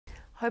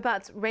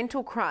Hobart's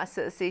rental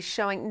crisis is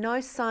showing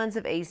no signs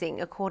of easing,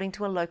 according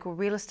to a local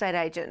real estate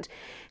agent.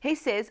 He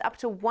says up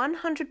to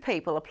 100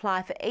 people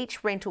apply for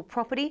each rental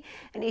property,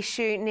 an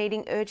issue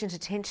needing urgent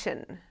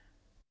attention.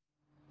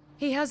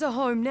 He has a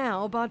home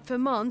now, but for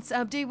months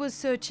Abdi was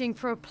searching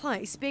for a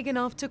place big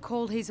enough to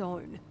call his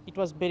own. It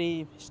was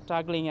very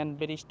struggling and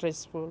very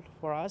stressful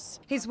for us.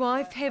 His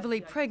wife,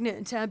 heavily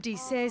pregnant, Abdi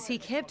says he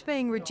kept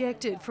being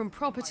rejected from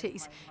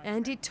properties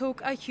and it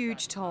took a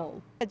huge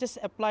toll. I just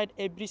applied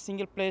every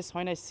single place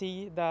when I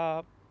see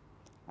the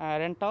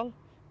rental,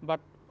 but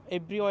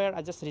everywhere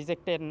I just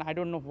rejected, and I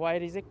don't know why I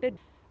rejected.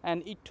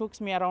 And it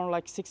took me around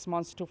like 6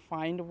 months to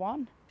find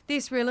one.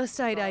 This real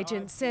estate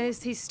agent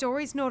says his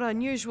story's not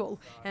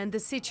unusual and the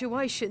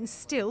situation's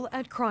still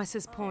at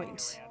crisis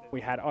point. We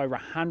had over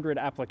 100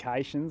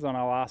 applications on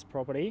our last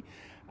property,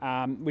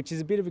 which is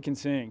a bit of a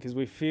concern because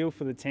we feel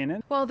for the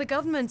tenant. While the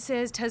government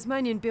says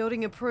Tasmanian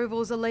building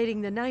approvals are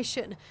leading the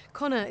nation,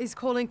 Conor is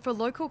calling for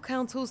local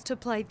councils to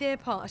play their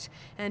part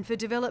and for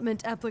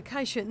development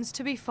applications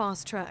to be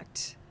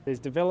fast-tracked. There's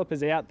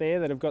developers out there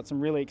that have got some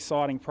really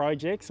exciting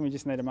projects, and we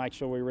just need to make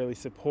sure we really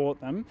support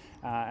them,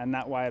 and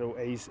that way it'll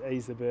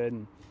ease the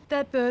burden.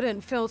 That burden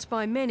felt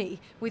by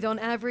many, with on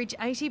average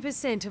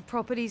 80% of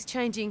properties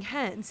changing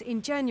hands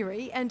in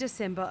January and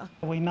December.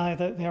 We know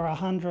that there are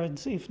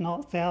hundreds, if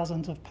not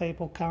thousands, of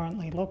people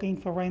currently looking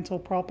for rental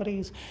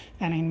properties,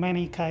 and in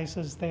many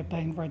cases they've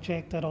been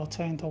rejected or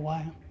turned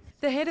away.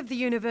 The head of the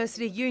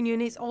University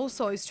Union is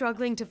also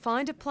struggling to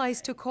find a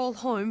place to call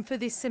home for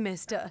this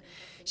semester.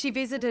 She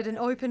visited an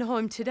open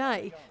home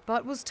today,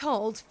 but was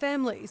told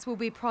families will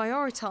be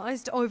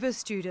prioritised over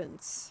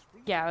students.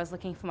 Yeah, I was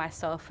looking for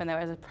myself and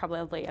there was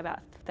probably about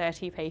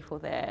 30 people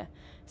there.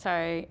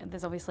 So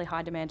there's obviously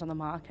high demand on the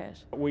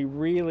market. We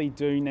really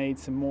do need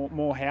some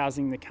more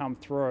housing to come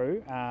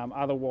through,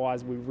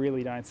 otherwise we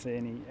really don't see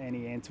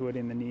any end to it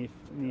in the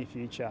near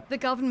future. The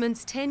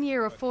government's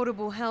 10-year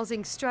affordable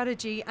housing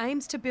strategy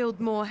aims to build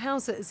more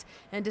houses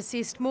and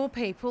assist more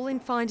people in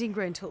finding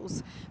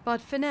rentals. But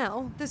for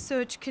now, the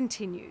search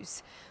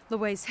continues.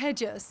 Louise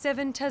Hedger,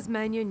 7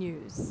 Tasmania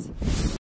News.